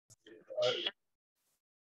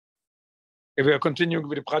We are continuing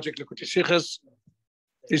with the project Lekutei Sichas.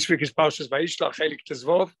 This week is Parshas Vayishlach, Chelek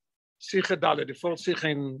Tezvov, Sicha Dale, the fourth Sicha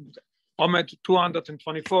in Omed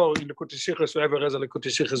 224 in Lekutei Sichas, whoever has a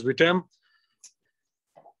Lekutei Sichas with them.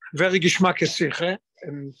 Very geschmack Sicha,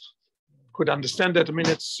 and could understand that. I mean,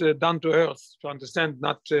 it's down to earth to understand,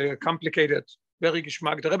 not complicated. Very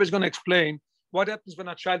geschmack. The Rabbi is going to explain what happens when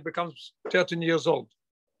a child becomes 13 years old.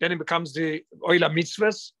 Then it becomes the Oila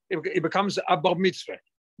Mitzvahs, it becomes a Bar Mitzvah.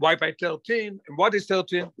 Why by 13? And what is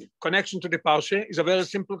 13? Connection to the Parsha is a very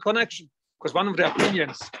simple connection. Because one of the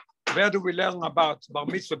opinions, where do we learn about Bar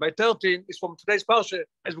Mitzvah by 13, is from today's Parsha,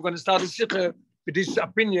 as we're going to start the Sicha with this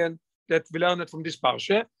opinion that we learn it from this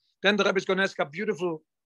Parsha. Then the Rabbi is going to ask a beautiful,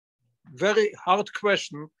 very hard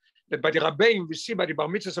question that by the Rabbi, we see by the Bar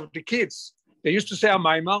Mitzvahs of the kids, they used to say a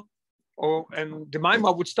Maimah, and the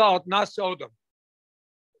Maimah would start, Nas Odom.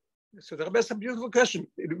 So the Rabbi has a beautiful question.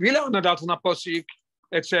 We learn that from a Posik.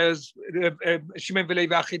 It says, Shimon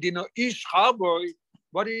v'Levi achidino ish harboy.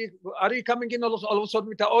 What are you coming in all of a sudden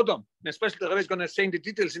with the Odom? And especially the Rabbi is going to say in the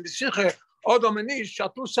details in the Sicha, Odom and Ish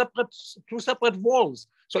are two separate walls.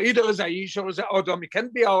 So either is a Ish or is a Odom. It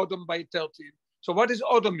can't be a Odom by 13. So what is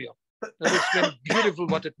Odom here? It's very beautiful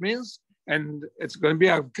what it means, and it's going to be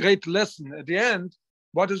a great lesson at the end.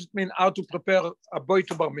 What does it mean? How to prepare a boy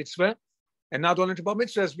to Bar Mitzvah, and not only to Bar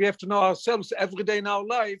Mitzvahs, we have to know ourselves every day in our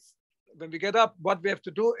life. When we get up, what we have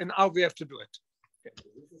to do and how we have to do it. Okay.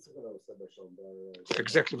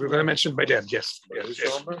 Exactly, we're going to mention by then. Yes.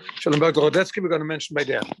 Schellenberg Rodetsky, we're going to mention by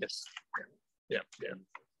then. Yes. Yeah.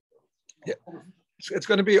 It's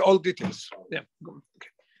going to be all details. Yeah.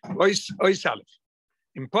 Okay. Ois Aleph.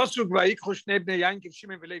 Im Posuk vayikru shnei bnei Yankiv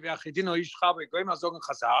Shimon v'Levi achidino ish Chavei goyim azogen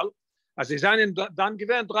Chazal. As they seien dann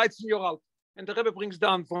gewähnt 13 Jahre alt. And the Rebbe brings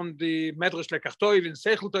down from the Medrash Lekach Toiv and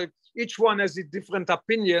Seichel Toiv, each one has the different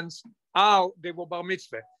opinions how they were Bar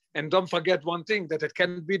Mitzvah. And don't forget one thing, that it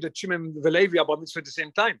can be that Shimon and Levi are Bar Mitzvah at the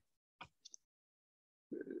same time.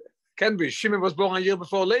 Can be. Shimon was born a year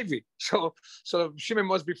before Levi. So Shimon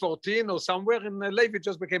must be 14 or somewhere, and Levi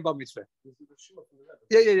just became Bar Mitzvah.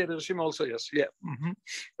 Yeah, the Shimon also, yes. Yeah. Mm-hmm.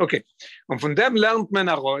 Okay. Und von dem lernt man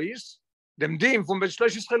Arois, dem Dim from the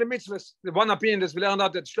 13 mitzvahs. The one opinion that we learned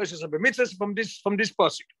out that 13 mitzvahs from this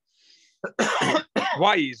posik.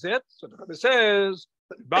 Why is it? So the Rabbi says,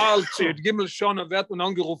 Baal Tzid Gimel Shona wird und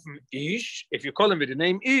angerufen Ish. If you call him with the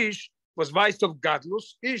name Ish, was weist of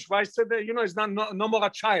Gadlus. Ish weist that, it's not no more a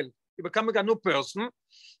child. He becoming a new person.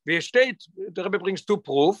 Wie steht, the Rabbi brings two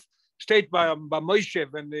proof. Steht by Moshe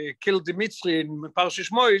when they killed the Mitzri in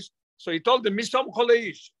Parshas Mois. So he told them, Misom Chole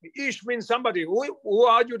Ish. Ish means somebody. Who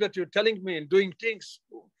are you that you're telling me and doing things?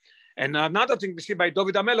 And another thing we see by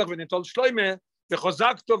David HaMelech when he told Shloime,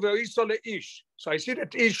 V'chozakto ve'oiso le'ish. So I see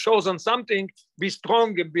that Ish shows on something, be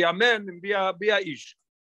strong and be a man and be a Ish.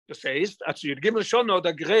 Das heißt, als Yud Gimel Shono,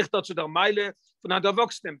 der gerechter zu der Meile von einem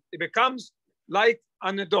Erwachsenen. It becomes like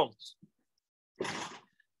an adult.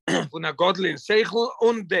 Von einer Godlin Seichel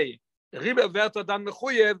und Dei. Ribe wird dann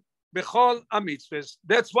mechuyev bechol ha-mitzvahs.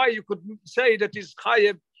 That's why you could say that he's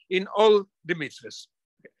chayev in all the mitzvahs.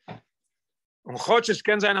 Und Chodshes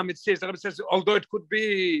can sein ha-mitzvahs. The Rebbe says, although it could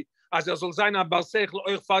be as soll sein a Bar Seichel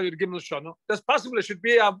euch Fall Yud Gimel Shono. That's possible. It should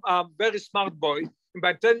be a very smart boy. And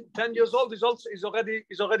by 10 years old, he's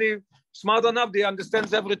already smart enough. He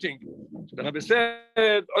understands everything. So the Rebbe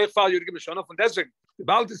said, euch Fall Yud Gimel Shono. Von deswegen,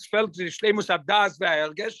 bald es fällt die Shleimus Abdas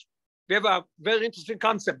ve'ergesh. We have a very interesting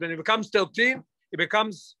concept. When it becomes 13, it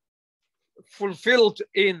fulfilled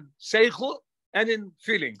in Seichel and in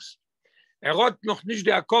feelings. Hat noch nicht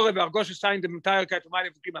der Akkorde, wer Gosche sein, dem Teilkeit von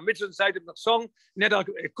meinem Klima mit und seit dem Song.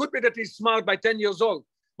 It could be that he's smart by 10 years old,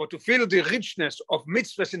 but to feel the richness of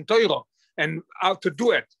mitzvahs in Torah and how to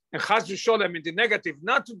do it, and Chas v'Sholem in the negative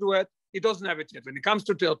not to do it, he doesn't have it yet. When it comes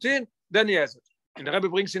to 13, then he has it. And the Rebbe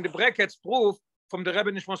brings in the brackets proof from the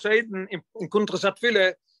Rebbe Nishmos Eiden in Kuntras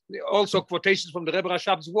Atfile, also quotations from the Rebbe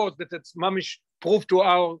Rashab's words that it's mamish proof to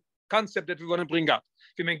our concept that we want to bring up.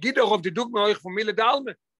 If we get of the Dugma euch from Mile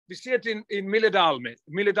Dalme, we see it in Mile Dalme.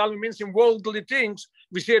 Mile Dalme means in worldly things.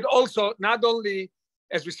 We see it also not only,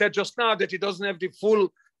 as we said just now, that he doesn't have the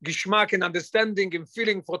full geschmack and understanding and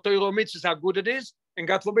feeling for Torah mitzvahs, how good it is, and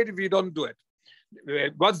God forbid if you don't do it.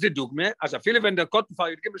 What's the Dugme? As a viele, wenn der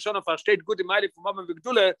Kottenfall, ich gebe schon noch versteht gut die Meile von Mama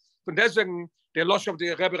V'Gdule, von deswegen der Losch of the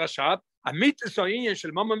Rebbe Rashab, Amit is so Inyan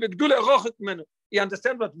shel Mama V'Gdule rochet menu. He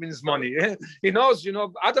understands what means money. He knows,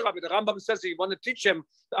 other Rabbi, the Rambam says, you want to teach him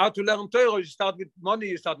how to learn Torah, you start with money,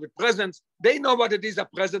 you start with presents. They know what it is, a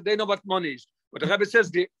present, they know what money is. But the Rebbe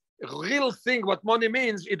says, the real thing, what money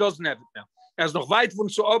means, he doesn't have it now. noch weit von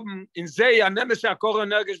zu oben in See, nemes a kor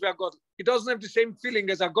energisch wie a Godel. He doesn't have the same feeling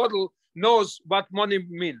as a Godel knows what money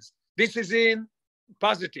means. This is in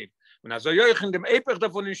positive. When also in dem Eper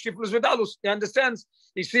davon in Shiflus Vidalus, he understands,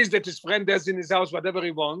 he sees that his friend has in his house whatever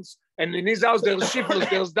he wants, and in his house there's Shiflus,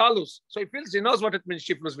 there's Dalus. So he feels, he knows what it means,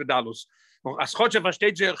 Shiflus Vidalus. As Choche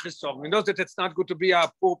versteht sich Chisor, he knows that it's not good to be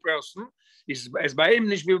a poor person. Is bei ihm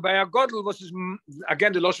nicht wie bei a Godel, was is,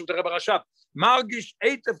 again, the Losh of the Rebbe Rashab. Margish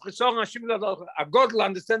Eitev Chisor, a Godel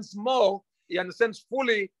understands more, he understands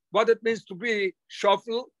fully what it means to be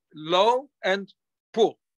shuffle, low, and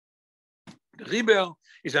poor. The Rebbe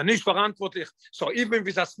is nicht verantwortlich. So even if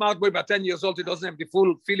he's a smart boy by 10 years old, he doesn't have the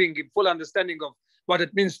full feeling, full understanding of what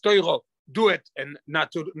it means to do it and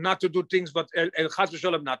not to do things, but el chas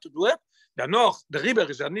v'sholem not to do it. Danach, der Rebbe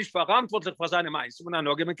is nicht verantwortlich für seine Meis. Man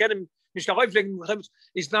kann ihm nicht auflegen,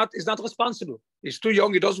 he's not responsible. He's too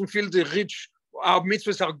young, he doesn't feel the rich, our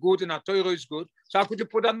mitzvahs are good and our Torah is good. So how could you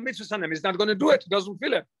put on mitzvahs on him? He's not going to do it, he doesn't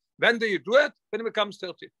feel it. When do you do it? When he becomes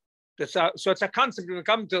 30. So it's a concept. When he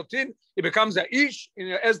becomes 13, he becomes a ish,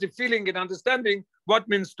 has the feeling and understanding what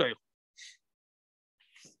means Torah.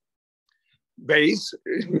 Base,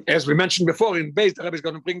 as we mentioned before, in base, the Rabbi is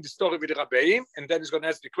going to bring the story with the Rabbi, and then he's going to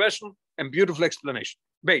ask the question and beautiful explanation.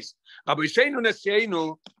 Base. Rabbi Yisheinu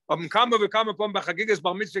Nesienu, kama v'kama pom b'chagigas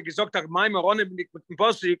bar mitzvah gesagt hat, mein Marone mit dem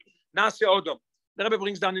Posik, Nase Odom. The Rabbi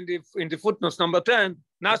brings down in the footnotes number 10,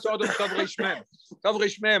 Nase Odom Tovrei Shmem. Tovrei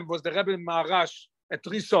Shmem was the Rabbi Maharash,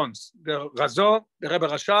 three sons, the Razo, the Rebbe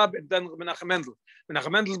Rashab, and then Menachem Mendel.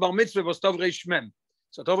 Menachem Mendel's bar mitzvah was Tovrei Shmem.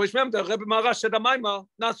 So Tovrei Shmem, the Rebbe Maharash said, Amaima,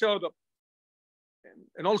 Nase Odom.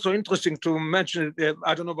 And also interesting to mention,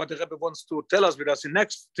 I don't know what the Rebbe wants to tell us with us. The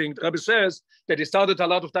next thing, the Rebbe says that he started a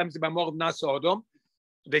lot of times by more of Nase Odom.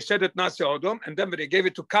 They said it Nase Odom, and then when they gave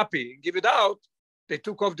it to copy, give it out, they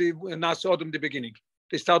took off the Nase Odom the beginning.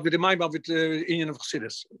 They start with the Maimah with the Inyan of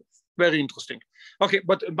Chassidus. Very interesting. Okay,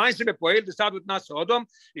 but meinst du Poel, they start with Nase Odom,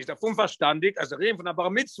 ist der verstandig, als der Rehm von der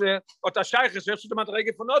Bar Mitzvah, und der Scheich ist jetzt der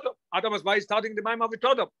Madrege von Odom. Adam was by starting the Maimah with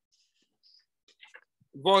Odom.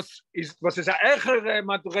 Was is a echere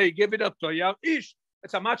madrege with a toyar ish.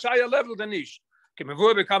 It's a much higher level than ish.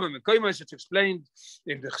 Kemevur bekam mekoymes, it's explained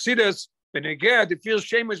in the Chassidus, when they get the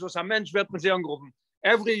first shemesh was a mensch wird man sie angerufen.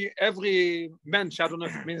 Every mensch, I don't know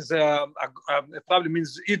if it means it probably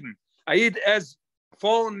means Eden. Aid has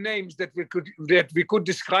 4 names that we could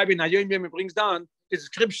describe in Hayom Yom. It brings down the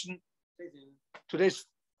description. Today's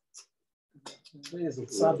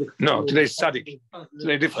Tzaddik.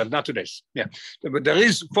 Today different, not today's. Yeah, but there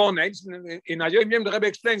is 4 names in Hayom Yom. The Rebbe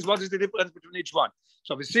explains what is the difference between each one.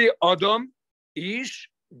 So we see Odom, Ish,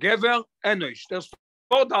 Gever, Enosh. There's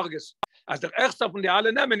 4 darges. As der erste von der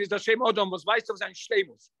alle nehmen ist der Shem Odom, was weiß auf sein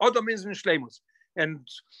Shleimus. Odom means in Shleimus, and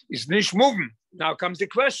is nicht moving. Now comes the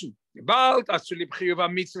question: Bald as zu lieb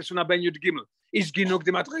chiyuv mitzvah von Ben Yud Gimel is genug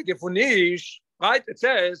die Matrege von Ish. Right? It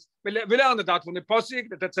says, we learn that from the Posik,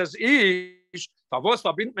 that says, Ish, was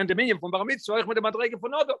verbindet man the Minion from Bar Mitzvah mit der Madrege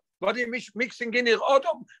von Odom? What are you mixing in here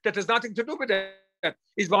Odom? That has nothing to do with that.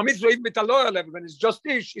 Is Bar Mitzvah even with a lower level, when it's just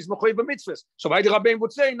Ish, is Mechoy B'mitzvahs. So why the Rabbi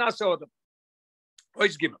would say, Nase Odom.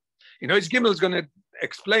 Ois Gimel. You know, Ois Gimel is going to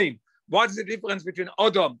explain what is the difference between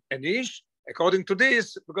Odom and Ish. According to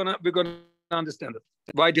this, we're going to understand it.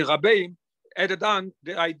 Why the Rabbi added on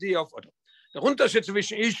the idea of Odom. The Unterschied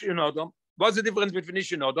zwischen Ish und Odom, what's the difference between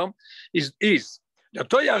Ish and Odom? Is der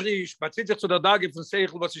Toyar Ish bezieht sich zu der Dage von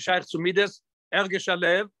Seichel, was sich scheich zu Mides, Ergescher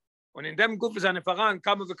Lev, und in dem Guf seine Voran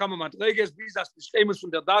kamen Madreges, bis das Bestemus von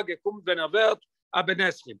der Dage kommt, wenn wird,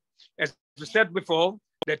 Abenesrim. As we said before,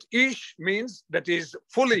 that Ish means that he is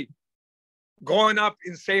fully growing up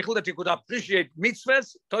in Seichel, that he could appreciate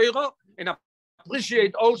mitzvahs, Torah, and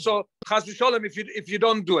appreciate also Chas v'Sholem if you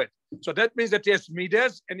don't do it. So that means that he has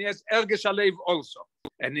Mides and he has Ergescher Lev also.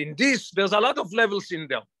 And in this, there's a lot of levels in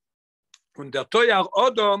there. Und der Toyar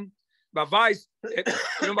Odom, beweist,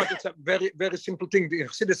 you know what, it's a very, very simple thing. The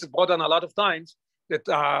Chassidus is brought down a lot of times that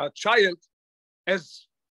a child has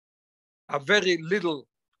a very little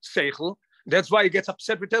seichel. That's why he gets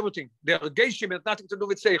upset with everything. The Geishim has nothing to do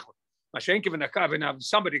with seichel. When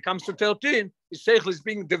somebody comes to 13, his seichel is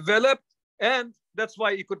being developed, and that's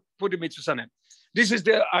why he could put the mitzvahs on him. This is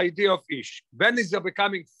the idea of Ish. When is they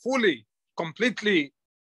becoming fully, completely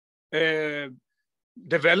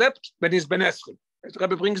developed, when he's Ben Esrim. As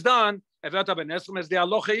Rabbi brings down, Ben Esrim, as the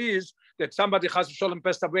halacha is that somebody has Sholem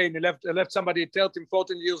passed away and he left somebody 13,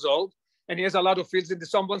 14 years old, and he has a lot of fields and the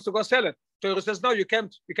son wants to go sell it. Torah says, no, you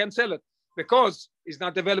can't sell it because he's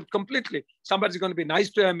not developed completely. Somebody's going to be nice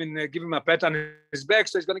to him and give him a pat on his back,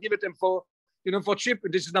 so he's going to give it him for cheap.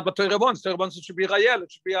 This is not what Torah wants. Torah wants it should be Rayel,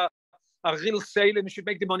 it should be a a real sale and you should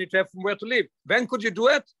make the money to have from where to live. When could you do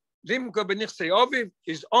it? Limko benich seyoviv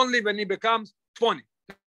is only when he becomes 20.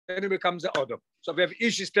 Then he becomes the Adam. So we have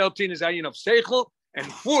Ish is 13 is ayin of Seichel, and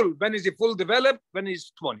full, when is he full developed? When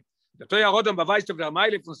he's 20. The Toya Adam beweist auf der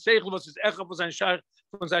Meile von Seichel, was ist Echer von sein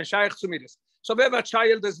Scheich zu Midas. So we have a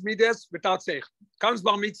child that's Midas without Seichel. Comes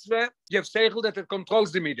Bar Mitzvah, you have Seichel that it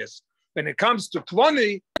controls the Midas. When it comes to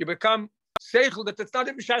 20, you become Seichel that it's not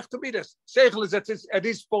even Scheich to Midas. Seichel is that it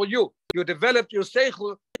is for you. You developed your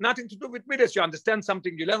Seichel, nothing to do with Midas. You understand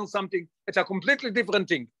something, you learn something. It's a completely different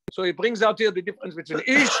thing. So he brings out here the difference between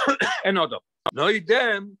Ish and Adam. No,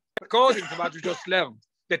 them, according to what you just learned,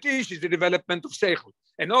 that Ish is the development of Seichel.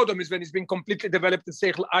 And Adam is when he's been completely developed in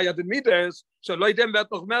Seichel higher than Midas. So them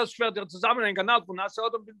wird noch mehr schwer der Zusammenhang anhalt von Nase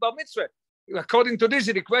Adam mit Bar Mitzvah. According to this,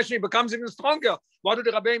 the question becomes even stronger. What do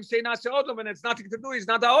the Rabbi say Nase Adam when it's nothing to do? He's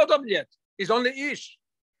not Adam yet. He's only Ish.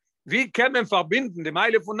 Wie kann man verbinden die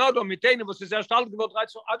Meile von Adam mit denen, was ist erst alt geworden?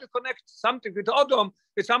 So how do you connect something with Adam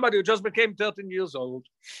with somebody who just became 13 years old?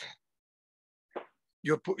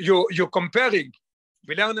 You're comparing.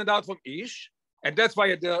 We learn it out from Ish, and that's why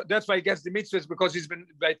he gets the mitzvahs, because he's been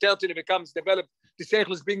by 13 he becomes developed. The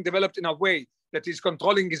seichel is being developed in a way that he's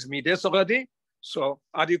controlling his midas already. So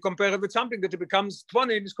how do you compare it with something that he becomes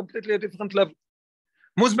 20 and is completely a different level?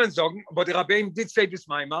 Muss man sagen, but the Rabbi did say this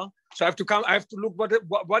Maimar, so I have to look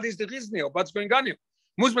what is the reason here, what's going on here.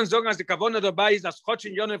 Muss man sagen, als die Kavona dabei ist, als Chotsch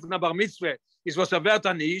in Yonef von der Bar Mitzvah, ist was wird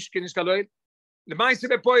an Ish, kenn ich da Leute? Le meiste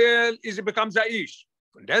bepoel is it becomes a Ish.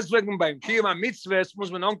 Und deswegen beim Kiyama Mitzvahs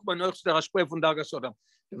muss man auch noch zu der Sprech von Dagas Odom.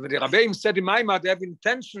 The Rabbi said in Maimar, they have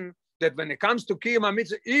intention that when it comes to Kiyama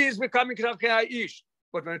Mitzvah, he is becoming a Ish.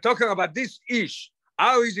 But when we're talking about this Ish,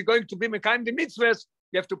 how is he going to be Mekayim the Mitzvahs?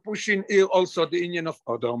 You have to push in here also the union of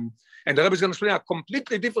Adam. And the Rebbe is going to explain a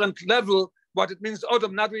completely different level what it means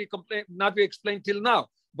Adam, not we explained till now.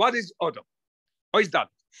 What is Adam? How is that?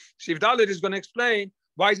 Shiv Dalet is going to explain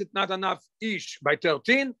why is it not enough Ish by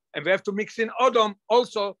 13, and we have to mix in Adam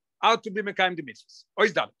also how to be Mekayim the Mitzvahs. How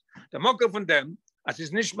is that? The mocker from them, as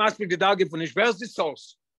is nicht maßlich die Dage von ich, where's the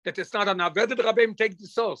source? That it's not enough. Where did the Rebbe take the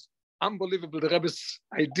source? Unbelievable, the Rebbe's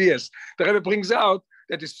ideas. The Rebbe brings out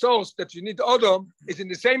that the source that you need Adam is in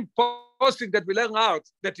the same posting that we learn out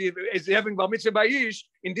that he is having Bar Mitzvah by Ish.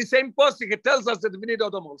 In the same posting, it tells us that we need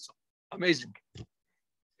Adam also. Amazing.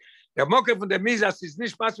 Der Mocker von der Misas ist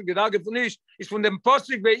nicht maßlich Gedanke von Ish, ist von dem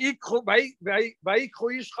Posting bei Ikru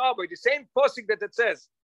Ish Chaboy. The same posting that it says,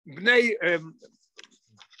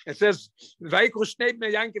 it says, Vaikru Shnei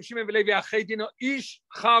Bnei Yankev Shimon Velevi Achedino Ish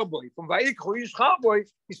Chaboy. From Vaikru Ish Chaboy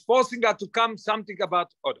is forcing out to come something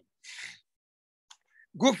about Adam.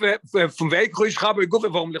 Gufe from Vaikru Ish Chaboy, Gufe,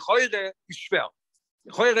 warum Lechoire is schwer.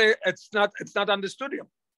 Lechoire, it's not understood here.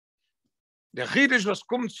 Der Chidisch, was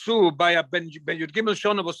kommt zu bei Ben Yud Gimel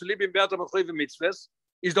Shona, was lieb im Berta Mechoive Mitzvahs,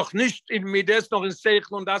 ist doch nicht in Mides, noch in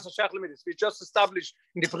Seichel und das Schechle Mides. We just established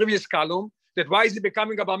in the previous column that why is he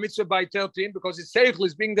becoming a Bar Mitzvah by 13? Because his Seichel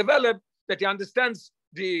is being developed, that he understands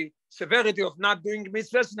the severity of not doing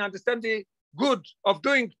mitzvahs and understands the good of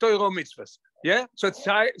doing Torah mitzvahs. Yeah? So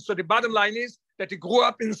the bottom line is that he grew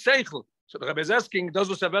up in Seichel. So the Rebbe is asking, das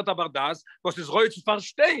was wird aber das, was ist reu zu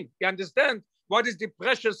verstehen. He understands what is the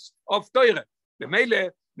precious of Torah. The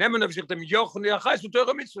Meile, nehmen auf sich dem Joch und Yachais und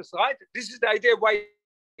Torah mitzvahs, right? This is the idea why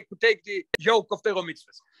he could take the yoke of Torah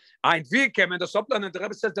mitzvahs. And we came and the Soplan and the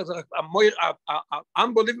Rebbe says there's a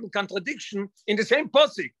unbelievable contradiction in the same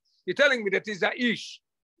posik. You're telling me that he's a Ish,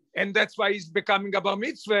 and that's why he's becoming a Bar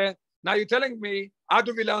Mitzvah. Now you're telling me,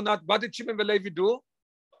 Adu will not, what did Shimon Velevi do?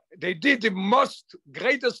 They did the most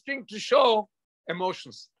greatest thing to show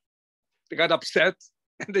emotions. They got upset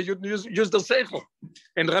and they used the seichel.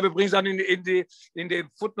 And Rabbi brings that in the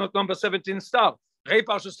footnote number 17 star. They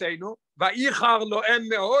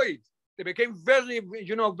became very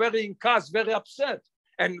incensed, very upset.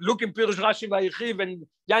 And look in Pirush Rashi Vayichi when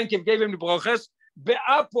Yankiv gave him the broches,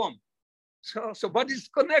 be'apom. So what is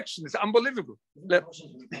connection? It's unbelievable.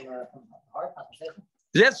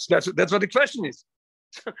 Yes, that's what the question is.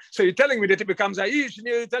 So you're telling me that it becomes Aish, and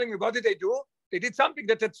you're telling me what did they do? They did something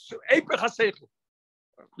that's Eipech HaSeichel.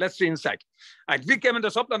 Let's see inside. And we came in the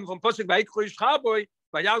Soplan from Posik Vayikru Ish Chaboy,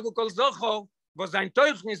 Vayargu Kol Zocho, wo sein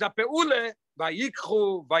Teuchen ist a Peule,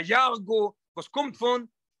 Vayikru, Vayargu, was kommt von,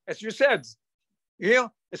 as you said,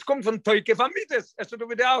 here, es kommt von Teuke Vamides, has to do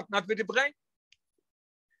with the heart, not with the brain.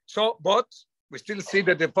 So, but we still see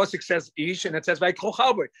that the Posik says Ish, and it says Vayikru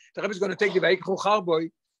Chaboy. The Rebbe is going to take the Vayikru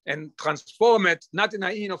Chaboy and transform it, not in a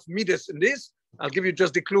in of Midas in this. I'll give you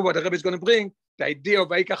just the clue what the Rebbe is going to bring. The idea of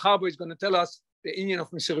Vayikru Chaboy is going to tell us the union of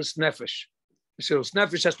Mesiras Nefesh. Mesiras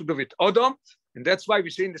Nefesh has to do with Odom, And that's why we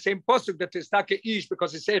see in the same pasuk that is take ish,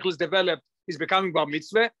 because his seichel is developed, he's becoming bar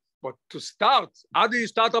mitzvah. But to start, how do you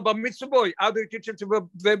start a bar mitzvah boy? How do you teach him to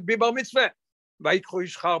be bar mitzvah? Vayikru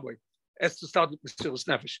ish charboy. Has to start with Mesirus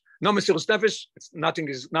Nefesh. No Mesirus Nefesh, nothing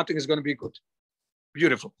is going to be good.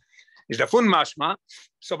 Beautiful. Is the fun mashma.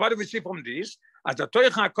 So what do we see from this? As the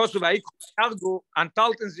Toicha Kosu Vayikru Argu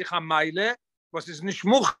enthalten sich a Meile, was is nicht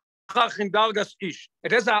muchach in Dargas Ish.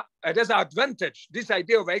 It has an advantage. This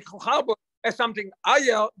idea of Vayikru Charboy as something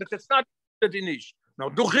higher that it's not in Ish. Now,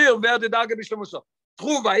 Duchir werde Darge Bishlemuso.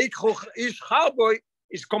 True Vayikru Ish Charboy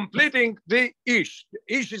is completing the Ish.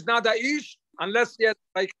 The Ish is not a Ish unless he has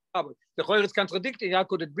Vayikru Charboy. The Choyer is contradicting. How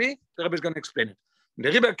could it be? The Rabbi is going to explain it.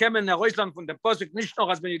 The Rebbe came in Deutschland from the Posik nicht noch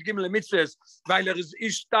als wenn ich gimmel mitzvahs, weil ist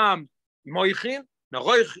Ish Tam Moichin,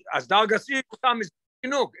 Roich as Dargas Ish Tam is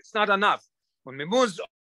genug. It's not enough. Und man muss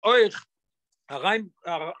euch rein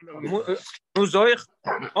muss euch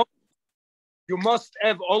you must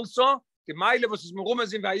have also the Meile, was ist warum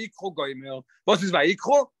sind Vayikru goimer. Was ist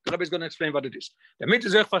Vayikru? The Rabbi is going to explain what it is. Damit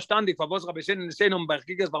ist euch verstandig, was Rabbi sehen bei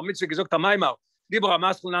Gigas bar mitzvah gesagt am Maimar. Libra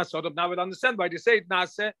Maskel Nase Odom. Now we understand why they say it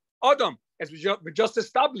Nase Odom. As we just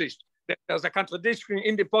established, that there's a contradiction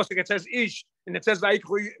in the posting. It says Ish, and it says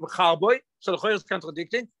Vayikru Charboy. So the Choyer is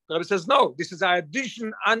contradicting. The Rabbi says no. This is an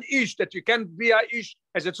addition on Ish that you can't be a Ish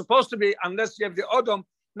as it's supposed to be unless you have the Odom.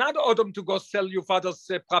 Not the Odom to go sell your father's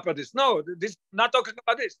properties. No, this not talking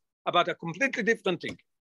about this. About a completely different thing.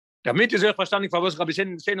 Damit ist verstanden, was Rabbi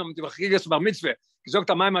sehen die Gigas bar mitzvah. Gesagt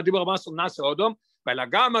am Maimar Libra Maskel Nase Odom. Weil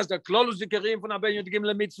Gamas der Klolus Dikerim von Rabbi und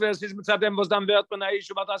Gimel Mitzvah ist mit dem was dann wird von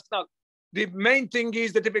Aish über das Knall. The main thing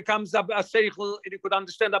is that it becomes a seichel, and you could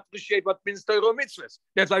understand, appreciate what means Torah mitzvahs.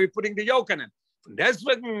 That's why we're putting the yoke in it.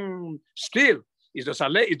 Deswegen still ist das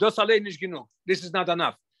allein nicht genug. This is not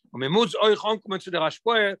enough. Und man muss euch ankommen zu der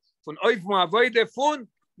Aspoe von euch mo avoide von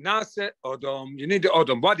Nase Odom. You need the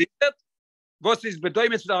Odom. What is it? Was ist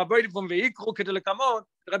bedeutet zu der Avoide von Vayikru Kedelekamon?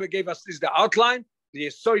 The Rebbe gave us this the outline. The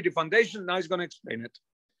foundation, now he's going to explain it.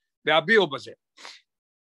 The Abir Baze.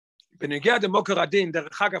 When you get the Moker Adin, the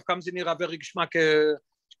Chagav comes in here a very geschmack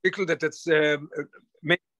pickle that it's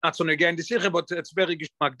not so again the Sicha, but it's very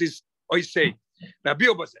geschmack. This I say. The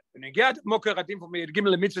Abir Baze. When you get Moker Adin from the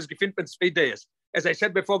Gimel Mitzvahs gefunden in 2 days. As I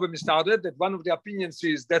said before when we started, that one of the opinions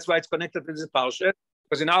is that's why it's connected with this parsha.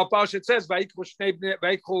 Because in our parsha it says Vayikru Shnei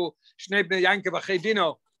Bnei Yankev Achei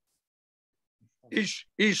Dino Ish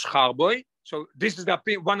Charboy. So this is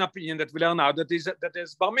the one opinion that we learn now that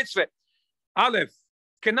is bar mitzvah. Aleph,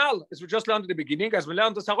 Kenal, as we just learned at the beginning, as we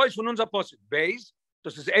learned das Harosh von unser Posuk. Beis,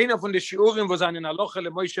 das ist einer von den Shiurim, wo seinen Aloche le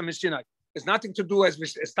Moshe Messinai. It's nothing to do as we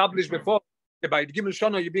established before, by the Gimel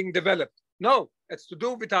Shono you're being developed. No, it's to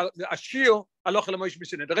do with a Shiur Aloche le Moshe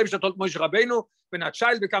Messinai. The Rebbe told Moshe Rabbeinu, when a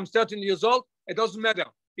child becomes 13 years old, it doesn't matter.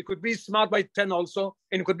 He could be smart by 10 also,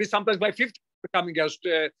 and it could be sometimes by 50. Becoming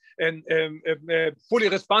fully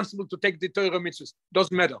responsible to take the Torah mitzvahs.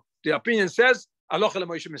 Doesn't matter. The opinion says, Aloche le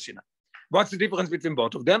Moshe Messinai. What's the difference between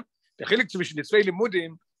both of them? The chilik zwischen the zwei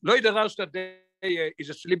limudim, lo yidarash that is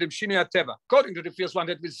a shlib dem shinui hateva. According to the first one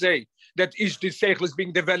that we say, that is the seichel is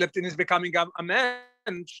being developed and is becoming a man,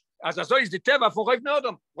 as so is the teva for Roiv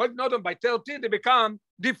Nodom. Roiv Nodom, by 13, they become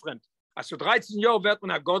different. As so 13 Jahre wird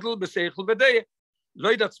man a godel beseichel v'deye.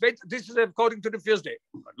 This is according to the first day.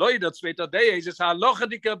 Loider zweiter day is a Aloche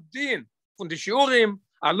dikabdin von the Shiurim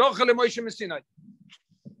Aloche le Moshe Messinai.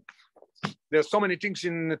 There's so many things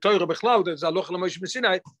in Torah Bechlal. There's Aloche le Moshe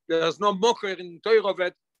Messinai. There's no mocker in Torah of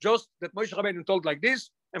it. Just that Moshe Rabbeinu told like this,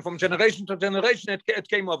 and from generation to generation it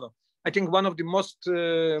came over. I think one of the most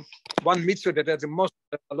one mitzvah that has the most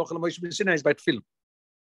Aloche le Moshe Messinai is by the film.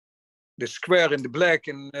 The square and the black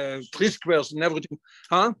and 3 squares and everything.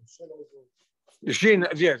 Huh? The shin,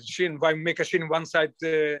 yes, shin. Why make a shin one side?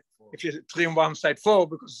 If you 3 on one side 4,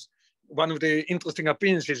 because one of the interesting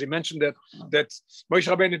opinions is he mentioned that Moshe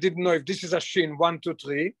Rabbeinu didn't know if this is a shin 1, 2,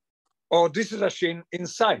 3, or this is a shin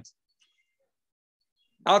inside.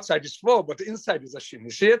 Outside is 4, but inside is a shin. You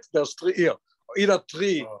see it? There's 3 here. Either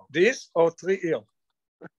 3 this or 3 here.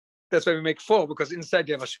 That's why we make 4, because inside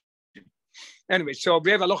you have a shin. Anyway, so we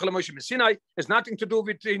have Aloche le Moshe Messinai. Has nothing to do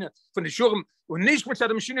with von the Shurim und nicht mit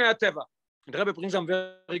dem Shinui HaTeva. And the Rebbe brings some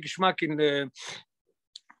very geschmack in the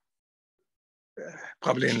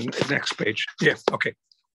probably in the next page. Yes, okay.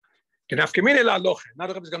 The Nafkemine la Aloche. Now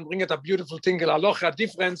the Rebbe is going to bring it a beautiful thing, la Aloche, a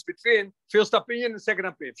difference between first opinion and second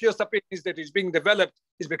opinion. First opinion is that it's being developed,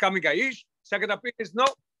 is becoming a ish. Second opinion is no.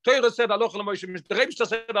 Torah said Aloche le Moshe Messinai. The Rebbe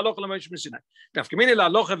said Aloche le Moshe Messinai. Nafkemine la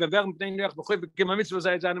Aloche v'vern b'nei noach b'choyev b'kim mitzvah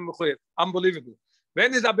zayzanim b'choyev. Unbelievable.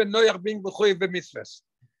 When is a ben noach being b'choyev b'mitzvahs?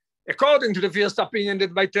 According to the first opinion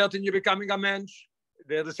that by 13 you're becoming a mensch,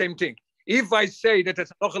 they're the same thing. If I say that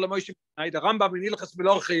it's Halacha Moshe Sinai, the Rambam in Hilchos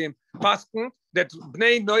Melochim Paskin that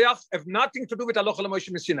Bnei Noach have nothing to do with Halacha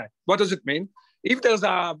Moshe Sinai. What does it mean? If there's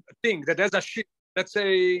a thing that there's a shir, let's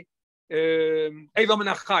say Eva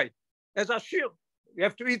Menachai, there's a shir, you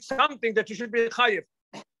have to eat something that you should be chayiv.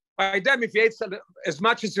 By them, if you ate as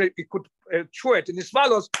much as you could chew it, and he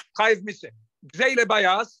swallows, chayiv mise. Gzeile by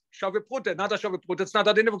us, shove prute, not a shove prute, it's not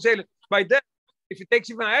a din of gzeile. By them, if it takes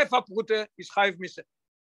even a half a prute, is chayiv mise.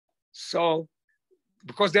 So,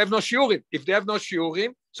 because they have no shiurim. If they have no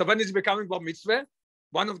shiurim, so when it's becoming bar mitzvah,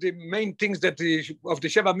 one of the main things that of the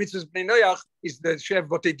Sheva mitzvahs Bnei Noach is the Shev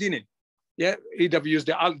Botei Dinin. Yeah, either we use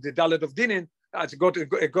the Dalet of Dinin,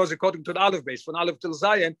 it goes according to the Aleph base, from Aleph till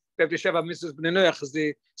Zion, we have the Sheva mitzvahs Bnei Noach, as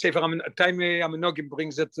the Sefer Time Aminogim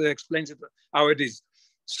brings it, explains it how it is.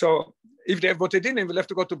 So, if they have Botei Dinin, we'll have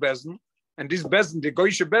to go to Bezdin, and this Bezdin, the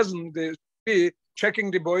Goyishe Bezdin, they be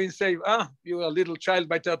checking the boy and say, you're a little child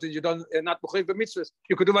by 13, you don't not mechuyev b'mitzvahs.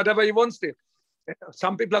 You could do whatever you want still.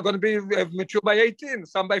 Some people are going to be mature by 18,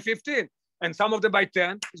 some by 15, and some of them by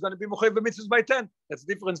 10 is going to be mechuyev b'mitzvahs by 10. That's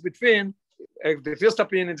the difference between the first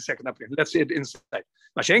opinion and the second opinion. Let's see it inside.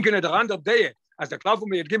 Mashenken der andere day, as the Klav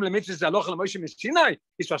mit Gimel mitzvahs Halacha Moshe Sinai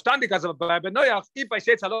is verstandig, as by Noach. If I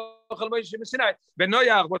say it's Halacha Moshe Sinai,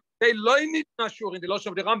 Noach, what they need not sure in the loss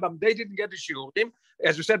of the Rambam, they didn't get the shurim.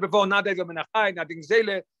 As we said before, not even Menachai, not in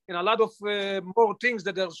Zele, in a lot of more things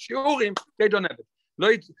that are shurim, they don't have it.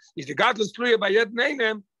 Leut is the godless kluye by yet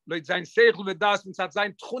name, Leut sein Seichel with das and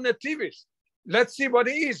sein Trunetivis. Let's see what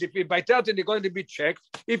he is. If he by 13 they're going to be checked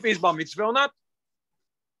if he's bar mitzvah or not.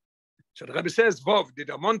 So the Rabbi says, Vov, did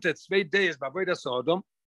wanted 2 days by Voida Sodom.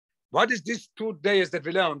 What is these 2 days that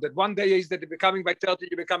we learned? That one day is that you're becoming by 30,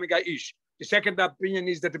 you're becoming a ish. The second opinion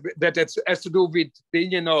is that it has to do with the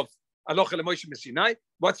union of Halacha Moshe Sinai.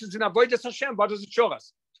 What's it in Avodas Hashem? What does it show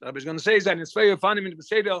us? So Rabbi is going to say that in Tzvei Yofanim in the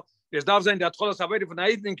Beseder, there's darf sein der Atcholas Avodah von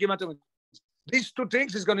Haiden in Kimat. These 2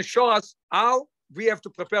 things is going to show us how we have to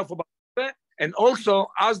prepare for B'Shem, and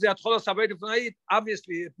also as the Atcholas Avodah von Haiden,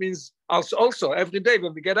 obviously it means also every day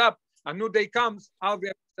when we get up, a new day comes, how we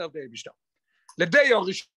have to serve the Eibishter. The day of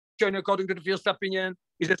Rishon, according to the first opinion,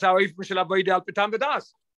 is that how if Mishal Avodah al Pitam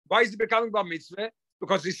V'das. Why is it becoming Bar Mitzvah?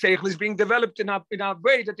 Because his seichel is being developed in a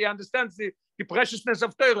way that he understands the preciousness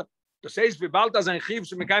of Torah. To say is v'balta zayin chiv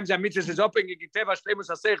shemekayim zayin mitzvah is open giteva shleimus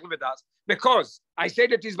haseichel v'das. Because I say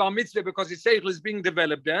that he's bar mitzvah because his seichel is being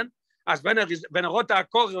developed. Then, as when rota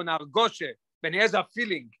akori on argoshe, when he has a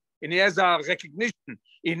feeling and he has a recognition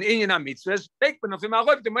in inyan mitzvahs, take ben of him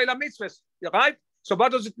arof the meila mitzvahs. Right? So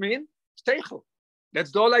what does it mean? Seichel.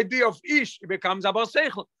 That's the whole idea of ish. It becomes a bar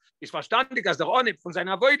seichel. Is verstandig, as der Onib von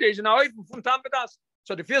seiner Avoide is in a Oifen von Tam V'das.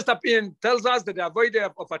 So the first opinion tells us that the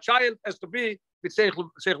Avoide of a child has to be with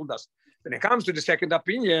Seichel Das. When it comes to the second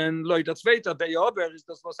opinion, Leute, der Zweiter, der Ober, ist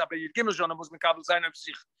das, was aber Yud Gimel schon, muss mit Kabel sein auf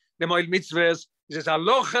sich. Der Moil Mitzvahs, ist es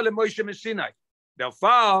Halacha Moshe Sinai. Der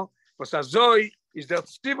Fall, was Azoi, ist der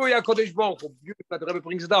Tzivui HaKodesh Baruch Hu. The Rebbe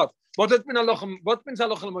brings it out. What means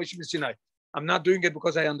Halacha Moshe Sinai? I'm not doing it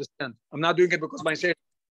because I understand. I'm not doing it because my Seichel.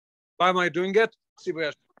 Why am I doing it?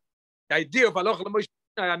 The idea of Halacha Moshe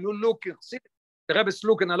Sinai, a new look, the Rebbe's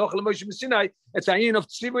look in Halacha Moshe Sinai, it's a yin of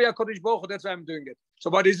Tzivui HaKodesh Baruch Hu, that's why I'm doing it. So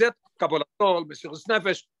what is it? Kabbalah Tol, Mesichus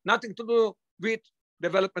Nefesh, nothing to do with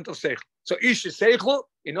development of Seichel. So Ish is Seichel,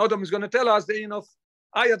 in Odom is going to tell us the yin of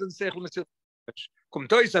Ayat and Seichel Mesichus Nefesh.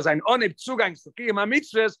 Kommt euch, dass ein Onib Zugang zu Kiyam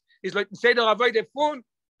HaMitzvahs ist Leuten Seder Avoide von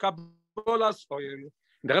Kabbalah's Oil.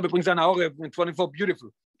 The Rebbe brings an hour in 24 beautiful.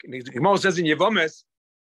 The Gemara says in Yevomes,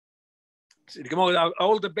 the Gemara,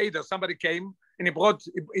 all the Beder, somebody came and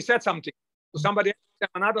he said something. So somebody,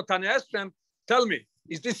 another Tanya asked them, tell me,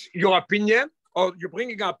 is this your opinion, or you're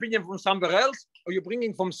bringing an opinion from somewhere else, or you're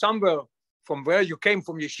bringing from somewhere, from where you came,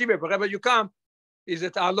 from yeshiva, wherever you come, is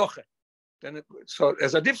it halacha? Then so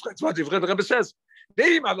there's a difference. What the Rebbe says,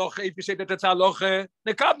 if you say that it's halacha,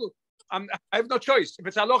 nekabel. I have no choice. If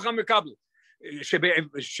it's halacha, I'm nekabel.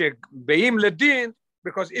 Shebeim ledin,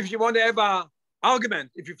 because if you want to have an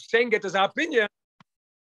argument, if you're saying it as an opinion,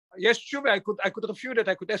 yes, sure, I could refute it.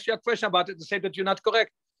 I could ask you a question about it and say that you're not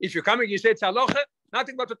correct. If you're coming, you say it's halacha,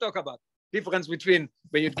 nothing but to talk about. Difference between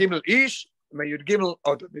when Yud Gimel Ish, when Yud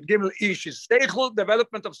Gimel Ish is Seichel,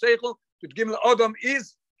 development of Seichel, Yud Gimel Odom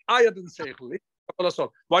is higher than Seichel.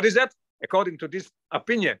 What is that? According to this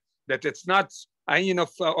opinion, that it's not a yin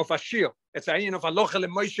of a shir, it's a yin of Halacha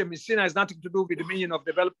Moshe Sinai, has nothing to do with the meaning of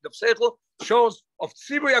development of Seichel, shows of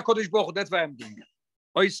Tzivui HaKodesh Baruch Hu, that's why I'm doing it.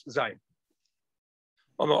 Ois Zayin.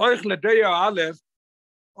 Euch Ledeo Aleph,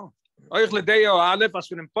 as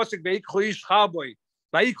von dem Posik Veikchu Ish Charboy,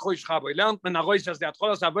 Vayikru ish charboy. Lernt man arois as the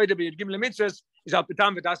atcholas avoide be yirgim lemitzvahs is al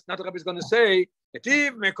pitam v'das. Not the Rabbi is going to say that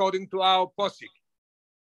even according to our posik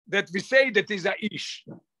that we say that is a ish,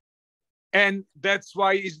 and that's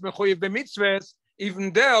why is mechoyev b'mitzvahs.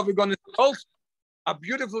 Even there, we're going to also a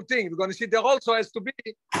beautiful thing. We're going to see there also has to be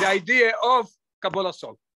the idea of Kabbalah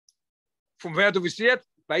Sol. From where do we see it?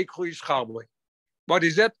 Vayikru ish charboy. What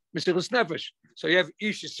is it? Mesiras Nefesh. So you have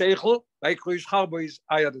Ish is Seichel, Vayikru ish charboy is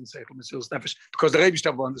higher than Seichel, Mesiras Nefesh, because the Rebbe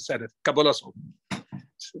Shtav said it. Kabbalah Sol.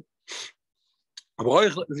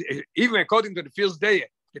 Even according to the first day,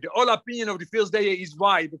 the whole opinion of the first day is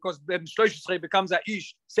why, because when Shlosh becomes a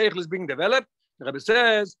Ish, Seichel is being developed. The Rebbe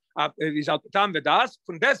says, is al Tam Vedas,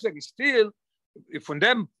 von deswegen still, von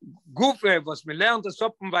dem Gufe, was man lernt, es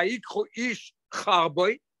ob Vayikru ish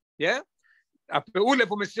charboy, yeah? A Peule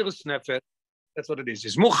von Mesiras Nefesh. That's what it is.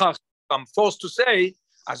 It's muchach. I'm forced to say,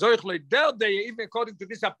 even according to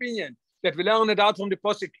this opinion, that we learn it out from the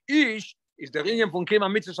posik ish, is the reunion from Kima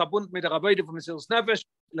Mitzvah verbunden mit der Rabbi from Mesiras Nefesh,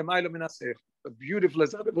 Lemailo min Asech. Beautiful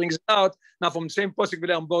as Rabbi brings it out. Now from the same posik we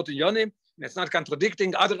learn both in Yonim, and it's not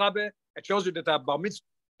contradicting other Rabbi. It shows you that a Bar Mitzvah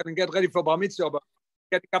can get ready for Bar Mitzvah, but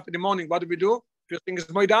getting up in the morning, what do? First thing is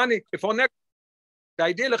Moidani, before next. The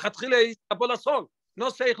idea lechatchila is Kabbalah Sol, no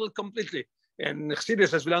seichel completely. And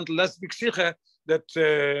Chassidus, as we learned last week, Sicha, that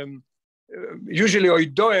usually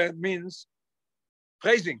oidoe means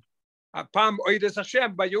praising. Apam oides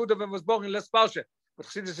Hashem, by Yehuda was born in less parsha. But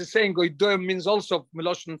Chassidus is saying oidoe means also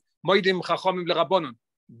meloshen moidim chachomim lerabonon.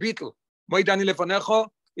 Beetle. Moidani lefonecho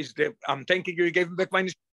is the, I'm thanking you gave him back my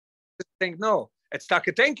saying no. It's like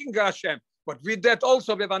thanking Hashem. But with that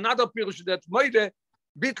also we have another pirush that moide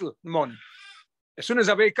beetle morning. As soon as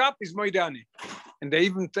I wake up, is moidani. And they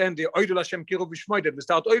even turn the Oidu Hashem Kiru Vishmoy that we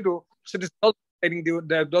start Oidu. So this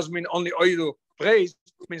that doesn't mean only Oidu praise,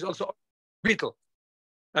 it means also beetle.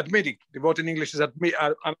 Admitting. The word in English is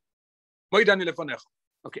Moidani Lefonecho.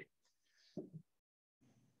 Okay.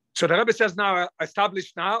 So the Rebbe says now,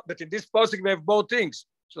 established now, that in this posik we have both things.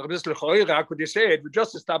 So the Rebbe says, how could you say it? We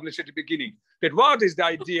just established at the beginning. That what is the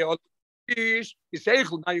idea of is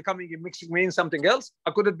Eichel? Now you're coming and mixing me in something else?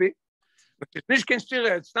 How could it be?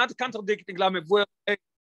 It's not contradicting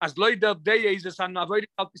as loider day is a son avoided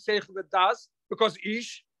out the with das because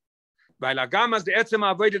ish weil agam as the etzem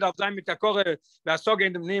avoided auf sein mit der Korre the sog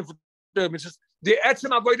in the name the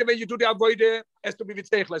etzem avoided when you do the avoid has to be with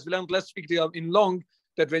seichel. We learned last week in long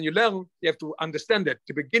that when you learn you have to understand that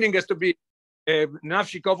the beginning has to be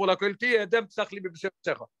nafshi kover la kolti dem tzach li b'secha.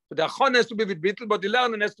 So the achon has to be with bittel, but the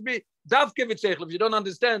learning has to be davke with seichel. If you don't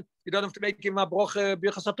understand, you don't have to make him a broch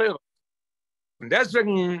birchas haTorah. And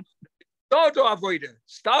deswegen,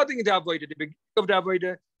 starting the avoid, the beginning of the avoid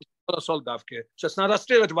is all davke. So it's not a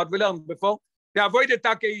stereotype what we learned before. The avoid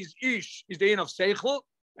take is ish, is the end of seichel,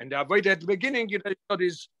 and the avoid at the beginning, you know,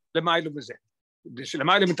 is lemaylu v'zeh. This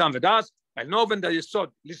lemaylu mitam v'das. Weil no when the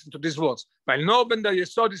yesod, listen to these words. Weil no when the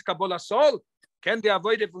yesod is Kabbalah Sol, can the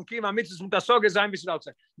avoid from Kima Mitzvahs mit Asoge sein bis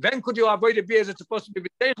outside. When could you avoid it be as it's supposed to be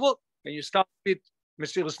with seichel? When you start with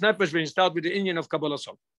Mesiras Nefesh, when you start with the Indian of Kabbalah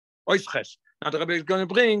Sol. Now the Rabbi is going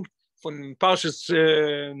to bring from Parshas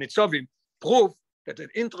Nitzovim proof that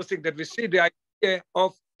it's interesting that we see the idea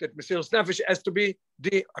of that Mesiras Nefesh has to be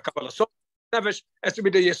the Kabbalah Sol. Nefesh has to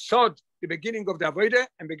be the Yesod, the beginning of the Avodah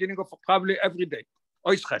and beginning of probably every day.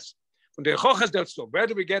 From the Choches del Sof, where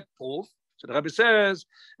do we get proof? So the Rabbi says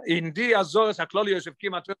in the Azores Haklolios of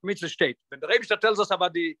Kimat Mitzvah state. When the Rabbi tells us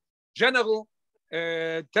about the general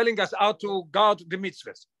telling us how to guard the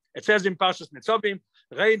mitzvahs. It says in Parshas Nitzovim,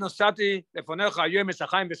 Rei nosati lefonecha hayom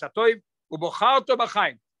esachayim v'satoiv ubocharto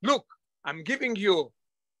b'chaim. Look, I'm giving you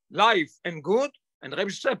life and good, and the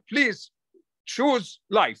Rebbe said, please choose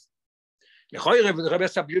life. The Rebbe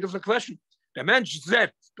has a beautiful question. The man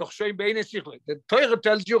said, the Torah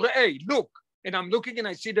tells you, hey, look, and I'm looking and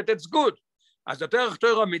I see that it's good. As the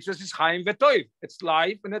Torah mitzvah is chayim v'toiv. It's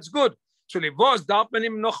life and it's good. So was darf man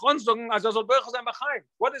ihm noch sagen, als soll Berger sein b'chaim.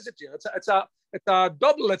 What is it here? It's a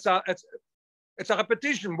double. It's a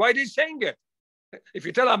repetition. Why is he saying it? If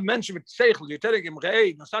you tell a man with seichel, you're telling him,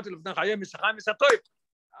 "Hey,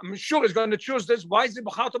 I'm sure he's going to choose this. Why is he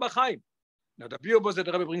b'charto b'chaim? Now the view was that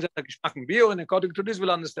the Rabbi brings a geschmack beer, and according to this,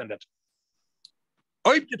 we'll understand that.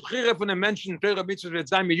 Ob die Bechire von einem Menschen teure Mitzvah wird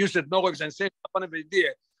sein, mir justet noch auf sein Seichel, von der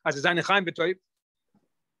Idee, als sein Chaim betoib.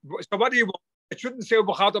 So what do you want? It shouldn't say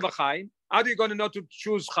b'charto b'chaim. How are you going to know to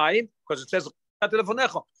choose Chaim? Because it says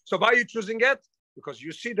so why are you choosing it? Because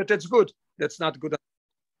you see that it's good. That's not good.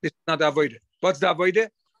 It's not the avoid. What's the avoid? The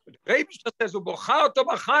Rabbi says b'charto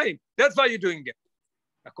b'chaim. That's why you're doing it.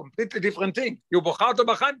 A completely different thing. You b'charto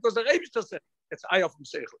b'chaim because the Rabbi says it's ayah from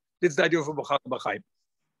Seichel. This is the idea of b'charto b'chaim.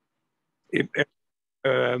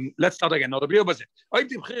 Let's start again. Not a bit.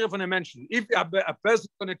 If a person is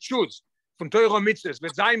going to choose from Torah mitzvahs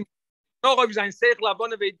with sein nur auf sein Sechel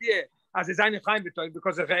abonne wie die, als seine Chaim betäubt,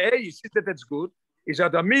 because he sees that it's good, ist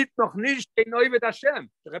damit noch nicht genau wie Hashem.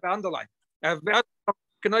 Der Rebbe underline. Wird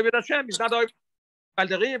genau wie Hashem, ist not weil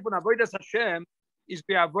der Rebbe von Avodas Hashem ist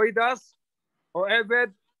bei Avodas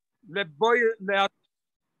Oeved leboy le.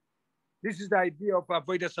 This is the idea of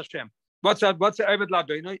Avodas Hashem. What's Oeved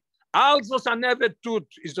ladoinoi? Also, was never tut,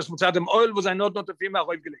 is das mit dem Oil, was not the female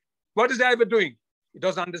aufgelegt. What is the ever doing? He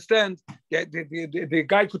doesn't understand. The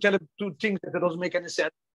guy could tell him two things that doesn't make any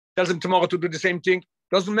sense. Tells him tomorrow to do the same thing.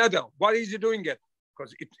 Doesn't matter. Why is he doing it?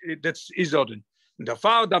 Because that's his order. And the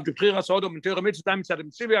father darf die Priras Odom in Torah Mitzvah mit dem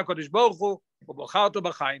Tzivia Kodesh Baruch Hu und Bocharto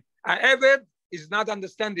B'chaim. Eved is not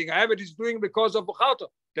understanding. Eved is doing because of Bocharto.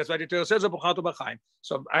 That's why the Torah says of Bocharto B'chaim.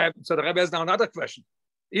 So the Rebbe has now another question.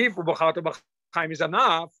 If Bocharto B'chaim is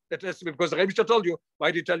enough, that has to be because the Rebbe told you.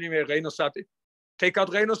 Why did he tell you Reino Sati? Take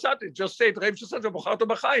out Reino Sati. Just say it. Rebbe says Bocharto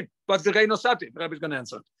B'chaim. What's the Reino Sati? The Rebbe is going to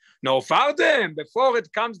answer it. No, further, before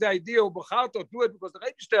it comes the idea of Bocharto, do it because the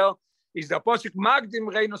Rebbe tell is the Posik Magdim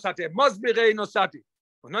Reino Sati. It must be Reino Sati.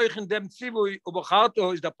 Und euch in dem Zivui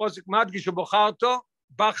Bocharto is the Posik Madgish Bocharto